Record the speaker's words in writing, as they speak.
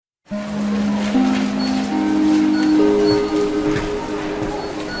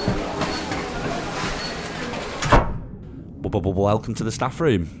Welcome to the staff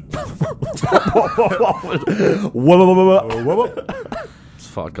room. Just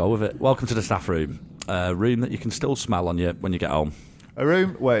thought I'd go with it. Welcome to the staff room. A room that you can still smell on you when you get home. A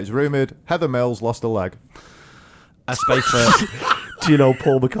room where it's rumoured Heather Mills lost a leg. A space for... Do you know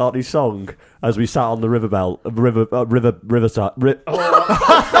Paul McCartney's song? As we sat on the riverside.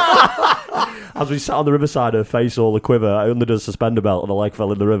 As we sat on the riverside, her face all a quiver. I undid a suspender belt and her leg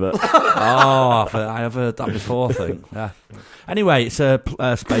fell in the river. Oh, I have heard that before, I think. Yeah. Anyway, it's a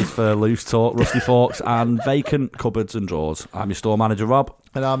space for loose talk, rusty forks, and vacant cupboards and drawers. I'm your store manager, Rob.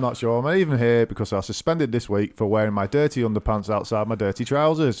 And I'm not sure. I'm even here because I was suspended this week for wearing my dirty underpants outside my dirty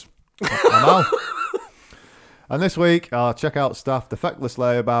trousers. I know. And this week, I'll check out staff, the feckless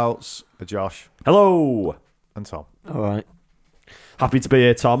layabouts, Josh. Hello. And Tom. All right. Happy to be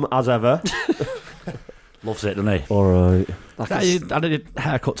here, Tom, as ever. Loves it, doesn't he? All right. You had a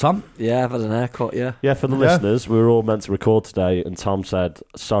haircut, Tom? Yeah, I've had an haircut, yeah. Yeah, for the listeners, we were all meant to record today, and Tom said,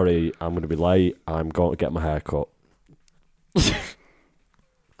 sorry, I'm going to be late. I'm going to get my hair cut.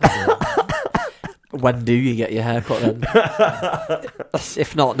 When do you get your haircut then?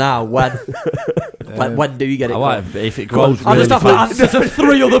 If not now, when? When do you get it cut? If it grows I really just have to fast. answer to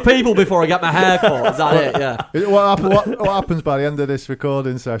 3 other people before I get my hair cut. Is that it? Yeah. What happens by the end of this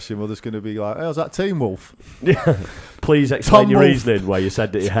recording session? We're just going to be like, hey, was that Teen Wolf? Yeah. Please explain Tom your Wolfe. reasoning where you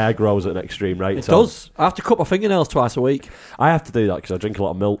said that your hair grows at an extreme rate. It Tom. does. I have to cut my fingernails twice a week. I have to do that because I drink a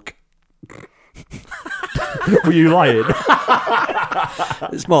lot of milk. Were you lying?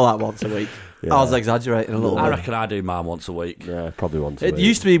 It's more like once a week. Yeah. I was exaggerating a little I bit. reckon I do mine once a week. Yeah, probably once. It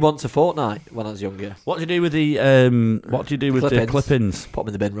used to be once a fortnight when I was younger. What do you do with the the clippings? Put them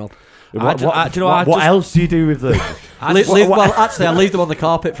in the bin, Rob. Do you know What else do you do with them? Well, actually, I leave them on the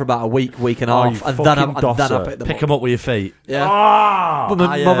carpet for about a week and a half, you and then I fucking dosser. pick them pick up. them up with your feet? Yeah. Ah! But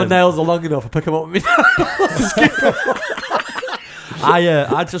my nails are long enough. I pick them up with me.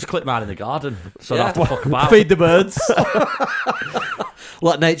 I just clip mine in the garden, so I don't have to fuck about. Feed the birds.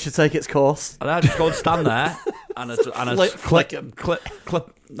 Let nature take its course. And I just go and stand there and I just Flick 'em. clip.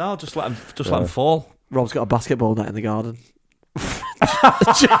 No, just let them fall. Rob's got a basketball net in the garden.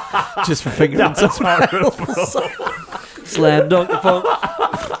 just for fingering That's horrible. Slam dunk the phone.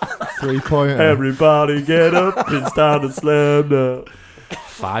 3-pointer. Everybody get up, pins down and slam now.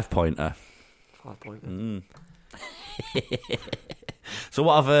 5-pointer. 5-pointer. So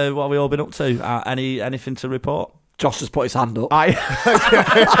what have we all been up to? Anything to report? Josh has put his hand up. Pick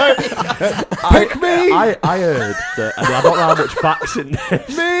me! I heard that, I mean, I don't know how much facts in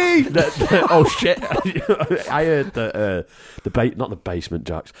this. Me! Oh shit! I heard that not the Basement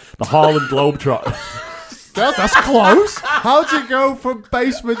Jacks, the Harlem Globetrotters. That's close. How'd you go from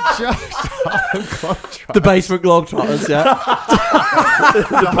Basement Jacks to Harlem Globetrotters? The Basement Globetrotters, yeah.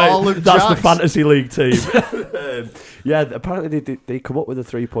 Harlem That's the Jacks. fantasy league team. Yeah, apparently they come up with a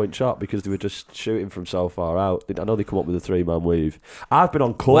 3-point shot because they were just shooting from so far out. I know they come up with a 3-man weave. I've been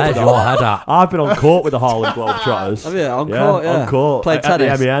on court. Where's your head at? I've been on court with the Harlem Globetrotters. Oh, yeah, on court, yeah. On court. Playing At the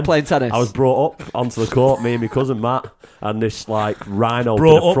tennis. MEN. Playing tennis. I was brought up onto the court, me and my cousin Matt, and this like rhino.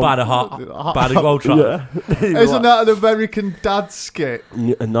 Brought did a up by the Globetrotter. Yeah. Isn't that an American Dad skit?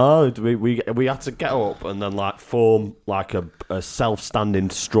 No, we had to get up and then like form like a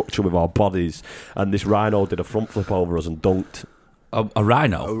self-standing structure with our bodies, and this rhino did a front flip over us and dunked. A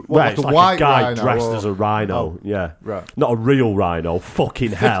rhino. What, It's like a like white a guy rhino dressed or- as a rhino. Oh, Yeah, right. Not a real rhino.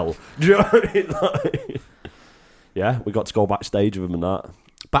 Fucking hell. Do you know what I mean? Like, yeah, we got to go backstage with him and that.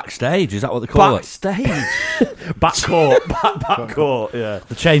 Backstage, is that what they call Backstage. Back court, back court. Yeah. it?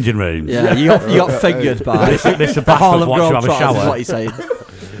 The changing rooms. Yeah, you got fingered by This the back Harlem watch you have a Globetrotters, is shower. what you're saying.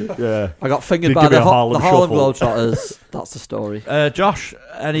 Yeah. I got fingered Did by give me the a Harlem Harlem shuffle. Globetrotters. That's the story. Josh,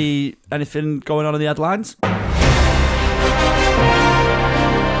 anything going on in the headlines?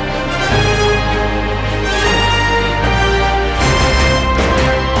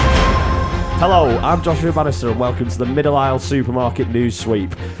 Hello, I'm Joshua Bannister and welcome to the Middle Isle Supermarket News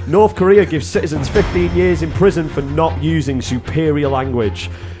Sweep. North Korea gives citizens 15 years in prison for not using superior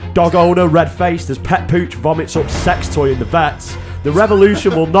language. Dog owner red-faced as pet pooch vomits up sex toy in the vets. The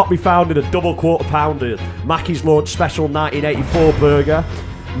revolution will not be found in a double quarter pounder. Mackey's launched special 1984 burger.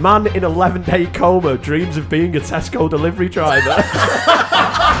 Man in 11-day coma dreams of being a Tesco delivery driver.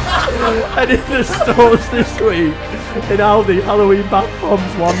 And in the stores this week, in Aldi, Halloween bath bombs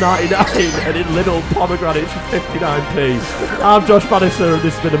 $1.99 and in Lidl, pomegranates for 59p. I'm Josh Bannister and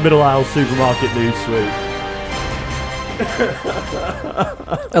this has been the Middle Isle Supermarket News Sweep.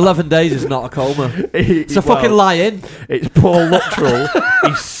 11 days is not a coma. It's a Well, fucking lie-in. It's Paul Luttrell.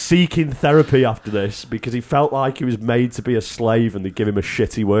 He's seeking therapy after this because he felt like he was made to be a slave and they give him a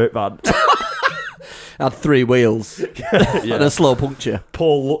shitty work van. Had 3 wheels and a slow puncture.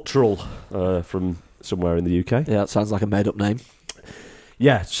 Paul Luttrell from somewhere in the UK. Yeah, that sounds like a made-up name.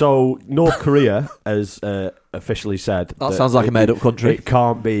 Yeah, so North Korea has officially said That sounds like a made-up country. It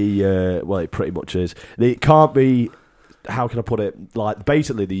can't be. Well, it pretty much is. It can't be. How can I put it? Like,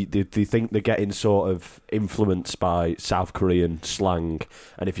 basically, they think they're getting sort of influenced by South Korean slang,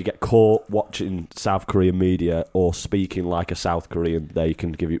 and if you get caught watching South Korean media or speaking like a South Korean, they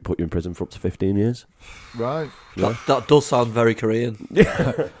can put you in prison for up to 15 years. Right. That does sound very Korean.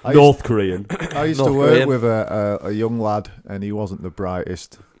 North Korean. I used to work with a young lad, and he wasn't the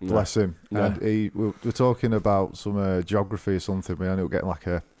brightest. Bless him. Yeah. And we were talking about some geography or something. We ended up getting like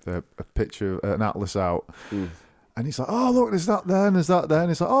a picture, an atlas out. And he's like, oh, look, there's that there and there's that there. And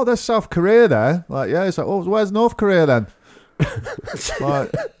he's like, oh, there's South Korea there. Like, yeah. He's like, oh, where's North Korea then?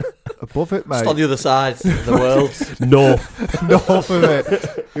 Like, above it, mate. Just on the other side of the world. North of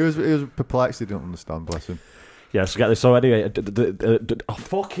it. He was perplexed. He didn't understand, bless him. Yeah, so anyway, oh,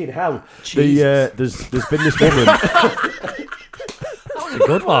 fucking hell. There's been this woman. That was a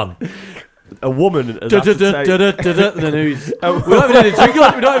good one. A woman. The news. We don't even need a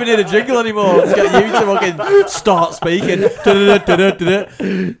jingle. We don't even need a jingle anymore. Let's get you to fucking start speaking.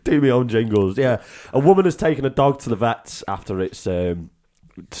 Do my own jingles. Yeah, a woman has taken a dog to the vets after it's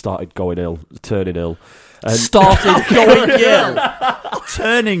started turning ill. And Started going ill.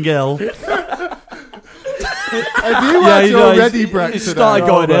 Turning ill. Have you had already, Brett? He started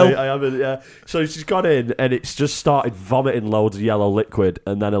going ill. I haven't, yeah. So she's gone in and it's just started vomiting loads of yellow liquid,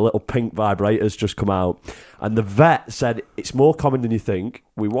 and then a little pink vibrator's just come out. And the vet said it's more common than you think.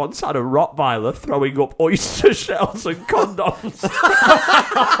 We once had a Rottweiler throwing up oyster shells and condoms.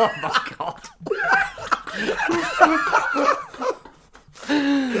 Oh my God.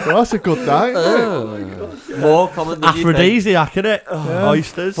 Well, that's a good night. More common than you think. Aphrodisiac, innit?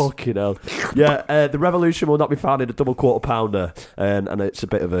 Oysters. Fucking hell. Yeah, the Revolution will not be found in a double quarter pounder, and it's a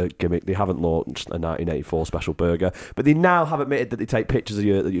bit of a gimmick. They haven't launched a 1984 special burger, but they now have admitted that they take pictures of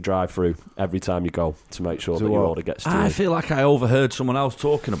you that you drive through every time you go to make sure that your order gets to you. I feel like I overheard someone else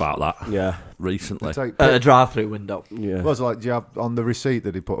talking about that Yeah. recently. A drive-through window. Yeah. Was it like, do you have on the receipt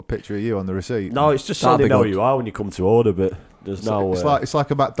that he put a picture of you on the receipt? No, it's just so That'd they be know good. who you are when you come to order, but there's no... It's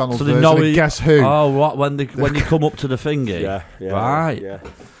like a McDonald's So they version know of he- Guess Who. Oh, what? When you come up to the thingy? Yeah. Right. Yeah.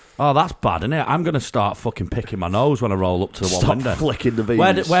 Oh, that's bad, isn't it? I'm going to start fucking picking my nose when I roll up to the one Stop window. flicking the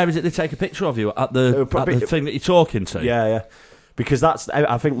V's. Where is it they take a picture of you? At the Probably- thing that you're talking to? Yeah. Because that's...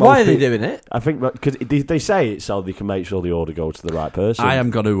 I think most Why are they people- doing it? I think because they say it so they can make sure the order goes to the right person. I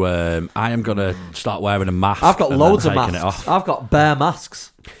am going to start wearing a mask. I've got and loads then of taking masks. it off. I've got bare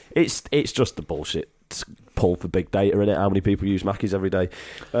masks. It's just the bullshit pull for big data, innit? How many people use Mackies every day?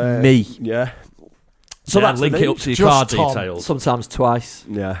 Me. Yeah. So that's link the it up to your Just card Tom. details. Sometimes twice.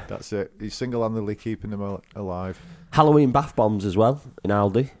 Yeah. That's it. He's single-handedly keeping them alive. Halloween bath bombs as well in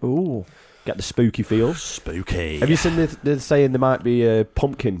Aldi. Ooh. Get the spooky feel. Spooky. Have you seen they're saying there might be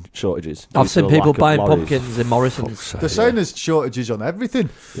pumpkin shortages? I've due seen to the people lack of buying lorries? pumpkins in Morrison's. They're saying there's shortages on everything.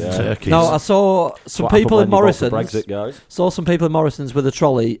 Yeah. Turkeys. No, I saw some What happened people when in you vote for Morrison's. Brexit, guys. Saw some people in Morrison's with a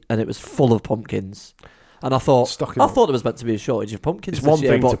trolley, and it was full of pumpkins. And I thought Stocking there up. was meant to be a shortage of pumpkins. It's this one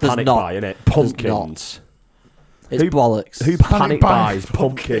year, thing but to there's panic not. buy, innit? Pumpkins. It's bollocks. Who Panic panic buys buys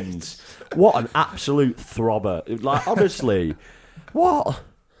pumpkins? What an absolute throbber! Like honestly, what?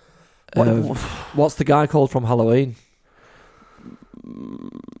 What's the guy called from Halloween?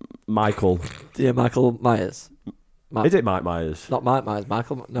 Michael? Yeah, Michael Myers. Is it Mike Myers? Not Mike Myers.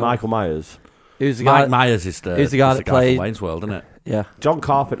 Michael. No. Michael Myers. Who's the guy? Mike Myers is the Who's the guy that from played- Wayne's World, isn't it? Yeah, John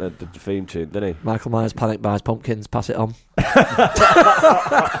Carpenter did the theme tune, didn't he? Michael Myers. Panic buys pumpkins. Pass it on.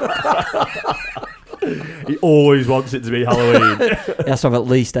 He always wants it to be Halloween. He has to have at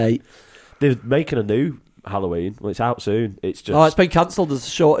least 8. They're making a new Halloween. Well, it's out soon. It's just Oh, it's been cancelled. There's a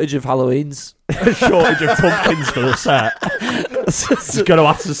shortage of Halloweens. a shortage of pumpkins for the set. He's going to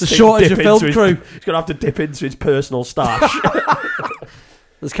have to shortage of film crew. He's going to have to dip into his personal stash.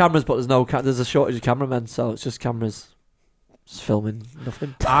 There's cameras, but there's no. There's a shortage of cameramen, so it's just cameras. Just filming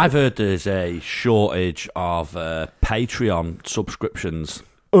nothing. I've heard there's a shortage of Patreon subscriptions.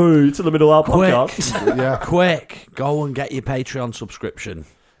 Oh, to the Middle Isle Quick. podcast. Yeah. Quick, go and get your Patreon subscription.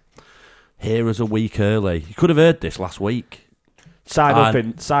 Here is a week early. You could have heard this last week. Sign up To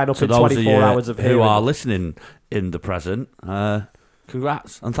in those 24 of hours you of who hearing. are listening in the present,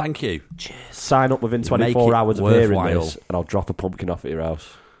 congrats and thank you. Sign up within Make 24 it hours of hearing worthwhile. this, and I'll drop a pumpkin off at your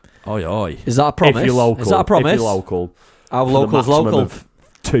house. Oi, oi. Is that a promise? If you're local. Is that a promise? If you're local. Our for the local's maximum local. of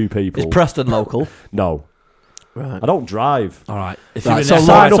 2 people. Is Preston local? No. Right. I don't drive. All right. If Right, you're so in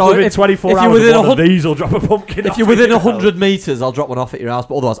Sign up so within if- 24 if you're hours within of one of these, I'll drop a pumpkin If off you're at within your 100 house. metres, I'll drop one off at your house,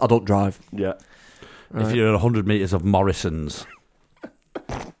 but otherwise, I don't drive. Yeah. If you're at 100 metres of Morrison's.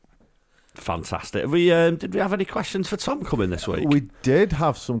 Fantastic. Did we have any questions for Tom coming this week? We did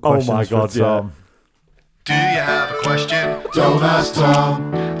have some questions. Oh my God, for Tom. Do you have a question? Don't ask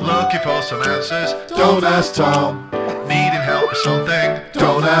Tom. Looking for some answers? Don't ask Tom. Needing help with something?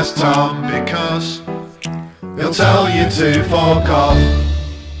 Don't ask Tom, because he'll tell you to fuck off.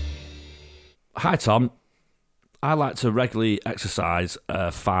 Hi, Tom. I like to regularly exercise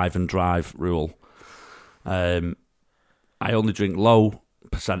a 5 and drive rule. I only drink low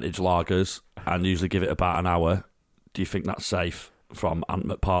percentage lagers and usually give it about an hour. Do you think that's safe? From Ant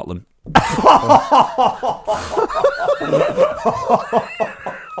McPartland.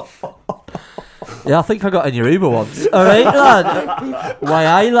 Yeah, I think I got in your Uber once. All right, lad. Why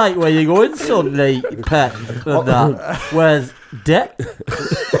I like where you going, son? Like pet and that. Where's Dick?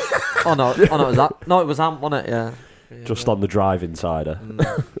 Oh no, it was that. No, it was Ant, wasn't it? Yeah. Just on the drive insider.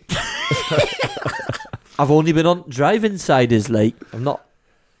 I've only been on drive insiders, like I'm not.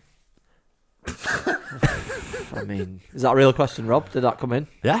 I mean, is that a real question, Rob? Did that come in?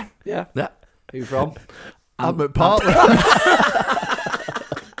 Yeah. Yeah. Yeah. Who you from? Ant McPartland.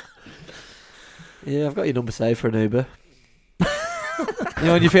 Yeah, I've got your number saved for an Uber. You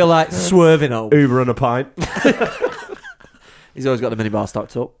know when you feel like swerving home? Uber and a pint. He's always got the minibar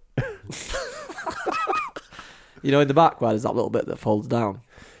stocked up. You know, in the back where there's that little bit that folds down.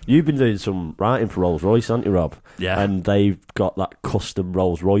 You've been doing some writing for Rolls-Royce, haven't you, Rob? Yeah. And they've got that custom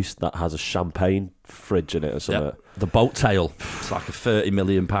Rolls-Royce that has a champagne fridge in it or something. Yep. The boat tail. It's like a £30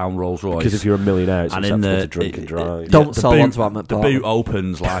 million Rolls Royce. Because if you're a millionaire, it's and acceptable to drink and drive. Don't the sell boot, one to Ant McPartland. The boot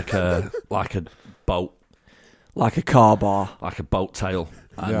opens like a boat, like a car bar. like a boat tail.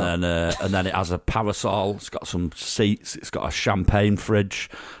 And then it has a parasol. It's got some seats. It's got a champagne fridge,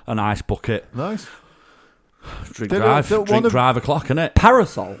 an ice bucket. Nice. Drink Did drive. it- Drink drive o'clock, innit?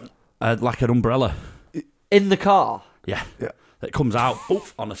 Parasol Like an umbrella. in the car. Yeah. Yeah. It comes out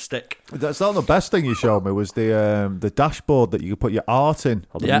oof, on a stick. That's not the best thing you showed me was the dashboard that you could put your art in.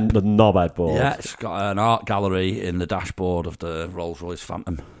 Oh, the, Yeah. the knobhead board. Yeah, it's got an art gallery in the dashboard of the Rolls-Royce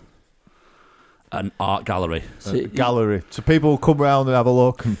Phantom. An art gallery. Gallery. So people will come round and have a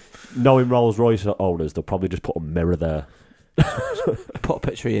look. And Knowing Rolls-Royce owners, they'll probably just put a mirror there. Put a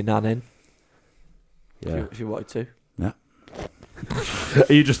picture of your nan in Yeah. if you wanted to. Yeah.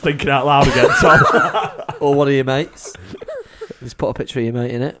 Are you just thinking out loud again, Tom? Or one of your mates. Just put a picture of your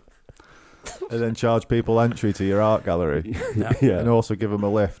mate in it. and then charge people entry to your art gallery. Yeah. And also give them a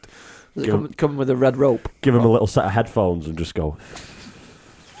lift. Does it come with a red rope? Give him a little set of headphones and just go.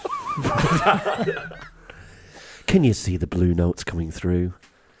 Can you see the blue notes coming through?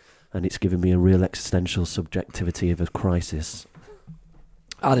 And it's giving me a real existential subjectivity of a crisis.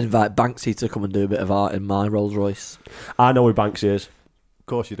 I'd invite Banksy to come and do a bit of art in my Rolls Royce. I know who Banksy is. Of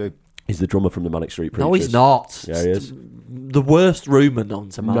course you do. He's the drummer from the Manic Street Preachers. No, he's not. Yeah, he is. The worst rumour known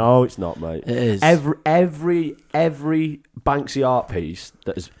to man. No, it's not, mate. It is. Every Banksy art piece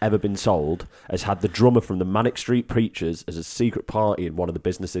that has ever been sold has had the drummer from the Manic Street Preachers as a secret party in one of the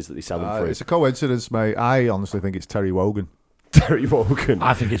businesses that they sell them through. It's a coincidence, mate. I honestly think it's Terry Wogan. Terry Wogan.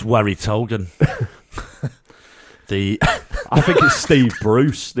 I think it's Werry Togan. I think it's Steve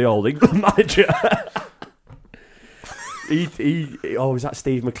Bruce, the old England manager. Was that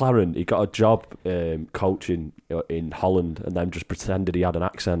Steve McLaren? He got a job coaching in Holland and then just pretended he had an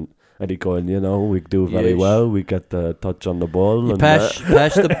accent. And he'd go, we do very well. We get the touch on the ball. You and pass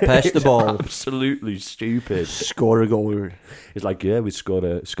the ball. Absolutely stupid. Score a goal. It's like, yeah, we scored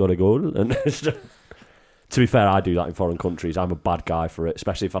a goal. And to be fair, I do that in foreign countries. I'm a bad guy for it,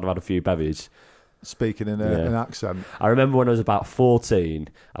 especially if I've had a few bevies. Speaking in an accent. I remember when I was about 14,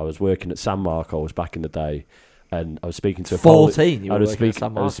 I was working at San Marcos back in the day. And I was speaking to 14. You were working at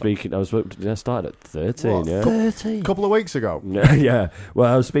San Marcos? I started at 13. What? Yeah, 13. A couple of weeks ago. yeah.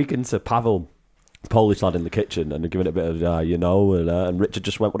 Well, I was speaking to Pavel, Polish lad in the kitchen, and giving it a bit of and Richard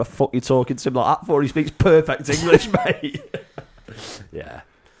just went, "What the fuck are you talking to him like that for? He speaks perfect English, mate." Yeah.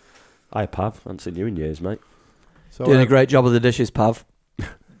 Hi, Pav. I haven't seen you in years, mate. So, Doing a great job of the dishes, Pav. I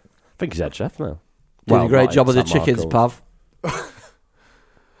think he's head chef now. Doing a great not job of the San chickens, Marcos. Pav.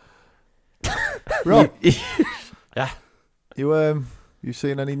 Rob, Yeah. You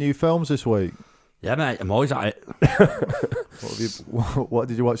seen any new films this week? Yeah, mate, I'm always at it. What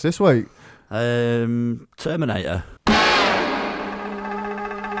did you watch this week? Terminator.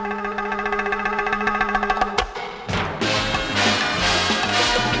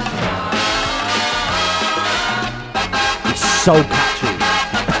 It's so catchy.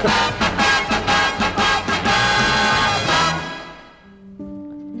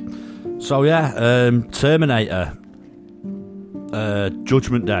 So yeah, Terminator.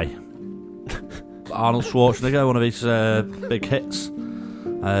 Judgment Day. Arnold Schwarzenegger, one of his big hits.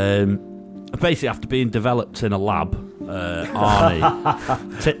 Basically, after being developed in a lab,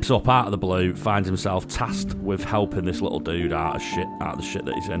 Arnie tips up out of the blue, finds himself tasked with helping this little dude out of the shit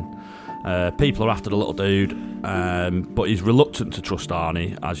that he's in. People are after the little dude, but he's reluctant to trust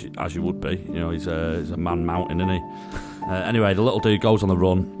Arnie, as you would be. You know, he's a man mountain, isn't he? Anyway, the little dude goes on the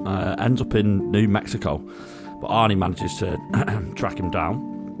run, ends up in New Mexico, but Arnie manages to track him down,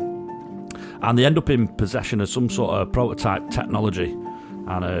 and they end up in possession of some sort of prototype technology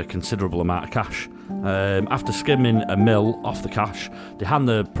and a considerable amount of cash. After skimming a mill off the cash, they hand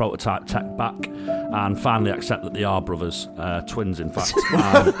the prototype tech back and finally accept that they are brothers, twins in fact.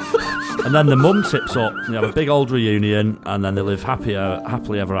 And then the mum tips up, they have a big old reunion, and then they live happily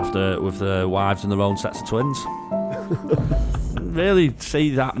ever after with their wives and their own sets of twins. Really see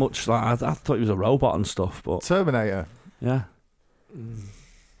that much. Like, I thought he was a robot and stuff, but Terminator. yeah.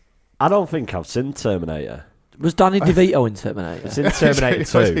 I don't think I've seen Terminator. Was Danny DeVito in Terminator? It's in Terminator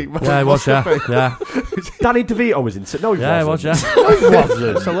 2. Yeah, it was, yeah. Danny DeVito was in No, he Yeah, it wasn't. was, yeah. No, he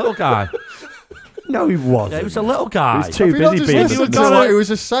wasn't. It's a little guy. No, he wasn't. Yeah, he was a little guy. He was too Have you not busy just being listened to what he was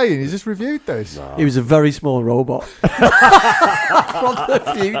just saying? He's just reviewed this. He was a very small robot. From the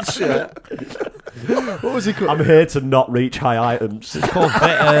future. What was he called? I'm here to not reach high items. It's called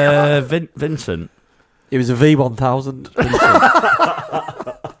Vincent. He was a V1000.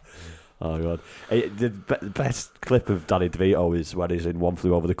 Oh, God. The best clip of Danny DeVito is when he's in One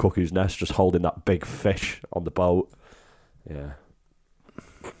Flew Over the Cuckoo's Nest, just holding that big fish on the boat. Yeah.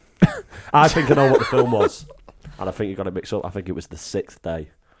 I think I know what the film was. And I think you got it mixed up. I think it was The Sixth Day.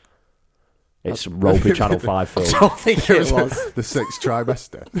 It's a ropey Channel 5 film. I don't think it was. The sixth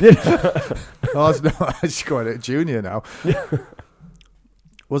trimester. Oh, no, I just going at junior now.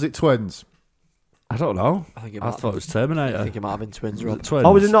 Was it twins? I don't know. I think it I might thought it was Terminator. I think it might have been twins, Rob. Twins.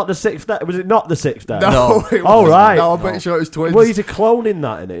 Oh, was it not The Sixth Day? Was it not The Sixth Day? No. It Oh, wasn't. right. No, I'm pretty sure it was twins. Well, he's a clone in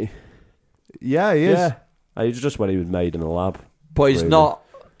that, isn't he? Yeah, he is. Yeah. It's just when he was made in the lab. But he's Really? not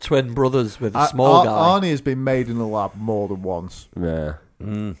twin brothers with a small guy. Arnie has been made in the lab more than once. Yeah.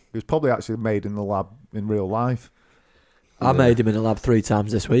 Mm. He was probably actually made in the lab in real life. I made him in a lab 3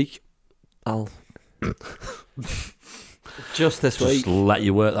 times this week. I'll... Just this week. Just let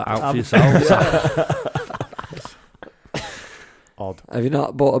you work that out for yourself. Odd. Have you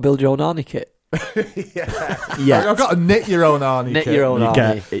not bought a build your own Arnie kit? Yeah. I've got to knit your own Arnie Knit kit. your own You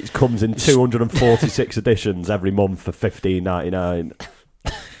Arnie. get, it comes in 246 editions every month for $15.99.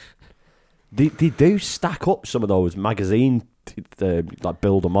 They do stack up some of those magazine like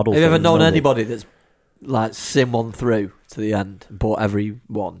build a model. Have you ever things, known don't they? anybody that's like sim one through to the end and bought every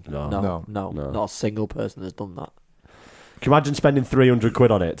one? No. No. Not a single person has done that. Can you imagine spending 300 quid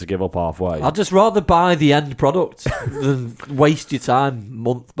on it to give up halfway? I'd just rather buy the end product than waste your time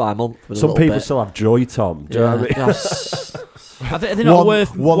month by month. With Some a little people bit. still have joy, Tom. Do you know what I mean? Are they not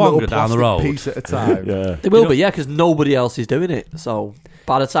worth one longer little down the plastic road? piece at a time. Yeah. They will You know- be, yeah, because nobody else is doing it. So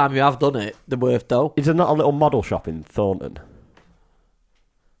by the time you have done it, they're worth dough. Is there not a little model shop in Thornton?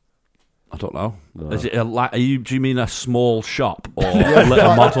 I don't know. No. Is it do you mean a small shop or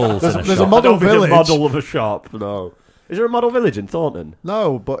little models in a There's shop? a model I don't mean village. a model of a shop, no. Is there a model village in Thornton?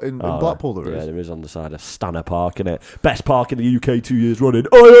 No, but in Blackpool there Yeah, is. there is on the side of Stanner Park, innit? Best park in the UK 2 years running.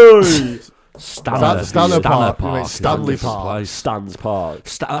 Oi, oi! Stanner Park. You mean is Stanley a different Park. place. Stan's Park.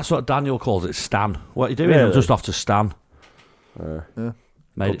 That's what Daniel calls it, Stan. What are you doing? Really? I'm just off to Stan. Yeah.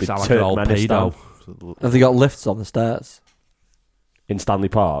 Made Could it be sound like an old Turkmenistan. pedo. Have they got lifts on the stairs In Stanley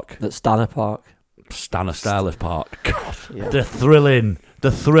Park. at Stanner Park? Stanner Stairlift Park. God, Yeah. the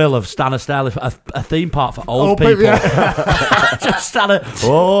thrill of Stanner Stairlift, a theme park for old people. Yeah. Just Stanner.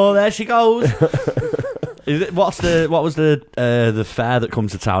 Oh, there she goes. What was the fair that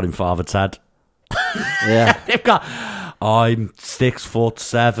comes to town in Father Ted? Yeah. They've got. I'm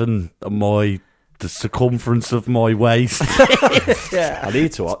 6'7", and the circumference of my waist I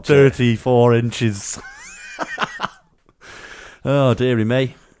need to watch it. 34 inches. Oh dearie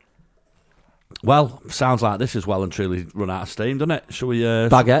me. Well, sounds like this is well and truly run out of steam, doesn't it? Shall we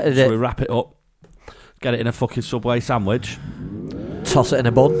Baguette, shall we wrap it up? Get it in a fucking Subway sandwich. Toss it in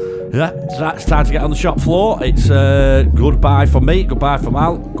a bun. Yeah, so it's time to get on the shop floor. It's goodbye from me, goodbye from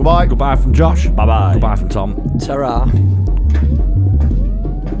Al, goodbye from Josh, Bye-bye. goodbye from Tom. Ta-ra.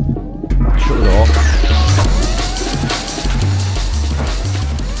 Shut the door.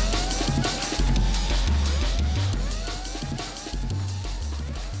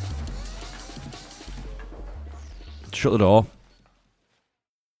 Shut the door.